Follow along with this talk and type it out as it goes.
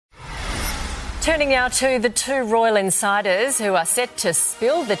Turning now to the two royal insiders who are set to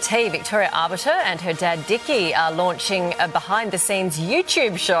spill the tea. Victoria Arbiter and her dad Dickie are launching a behind-the-scenes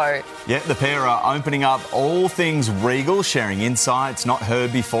YouTube show. Yeah, the pair are opening up all things regal, sharing insights not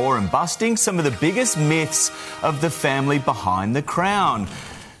heard before and busting some of the biggest myths of the family behind the crown.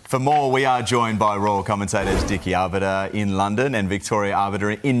 For more, we are joined by royal commentators Dickie Arbiter in London and Victoria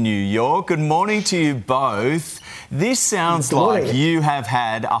Arbiter in New York. Good morning to you both. This sounds like you have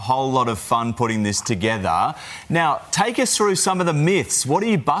had a whole lot of fun putting this together. Now, take us through some of the myths. What are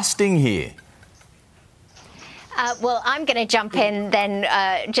you busting here? Well, I'm going to jump in then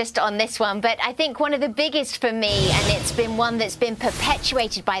just on this one. But I think one of the biggest for me, and it's been one that's been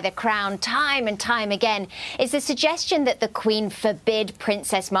perpetuated by the Crown time and time again, is the suggestion that the Queen forbid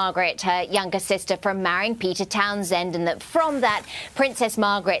Princess Margaret, her younger sister, from marrying Peter Townsend, and that from that, Princess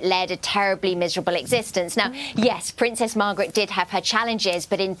Margaret led a terribly miserable existence. Now, yes, Princess Margaret did have her challenges,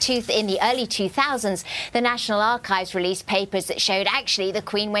 but in the early 2000s, the National Archives released papers that showed actually the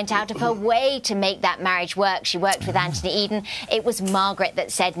Queen went out of her way to make that marriage work. She worked with Anthony Eden. It was Margaret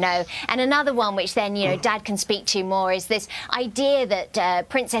that said no. And another one, which then, Dad can speak to more, is this idea that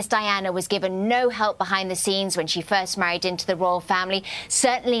Princess Diana was given no help behind the scenes when she first married into the royal family.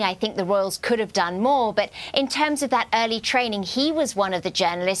 Certainly, I think the royals could have done more. But in terms of that early training, he was one of the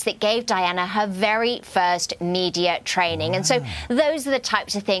journalists that gave Diana her very first media training. And so those are the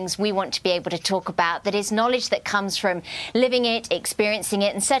types of things we want to be able to talk about. That is knowledge that comes from living it, experiencing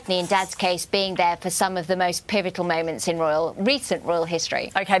it, and certainly in Dad's case, being there for some of the most pivotal moments in recent royal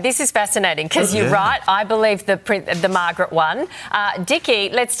history. OK, this is fascinating because you're right. I believe the Margaret one. Dickie,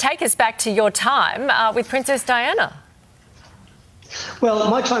 let's take us back to your time with Princess Diana. Well,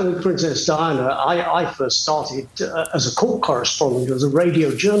 my time with Princess Diana, I first started as a court correspondent, as a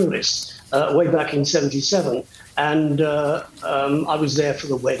radio journalist way back in '77. And I was there for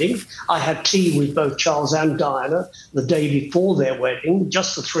the wedding. I had tea with both Charles and Diana the day before their wedding,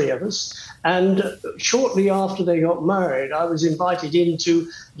 just the three of us. And shortly after they got married, I was invited in to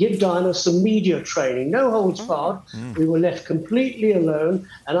give Diana some media training. No holds barred. We were left completely alone,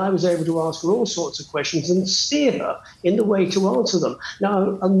 and I was able to ask her all sorts of questions and steer her in the way to answer them.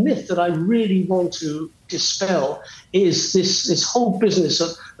 Now, a myth that I really want to dispel is this whole business of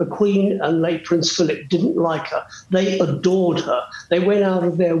the Queen and late Prince Philip didn't like her. They adored her. They went out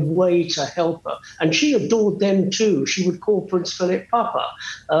of their way to help her. And she adored them too. She would call Prince Philip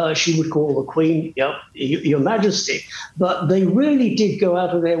Papa. She would call the Queen, Your Majesty. But they really did go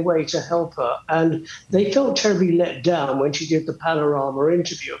out of their way to help her. And they felt terribly let down when she did the Panorama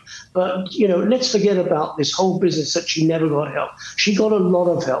interview. But, let's forget about this whole business that she never got help. She got a lot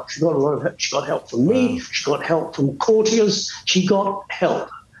of help. She got help from me. She got help from courtiers. She got help.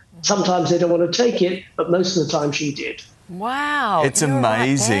 Sometimes they don't want to take it, but most of the time she did. Wow. It's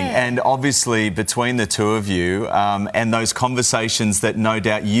amazing. And obviously between the two of you and those conversations that no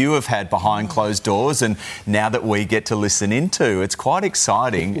doubt you have had behind closed doors and now that we get to listen into, it's quite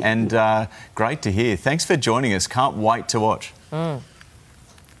exciting and great to hear. Thanks for joining us. Can't wait to watch.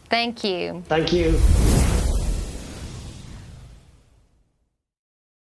 Thank you. Thank you.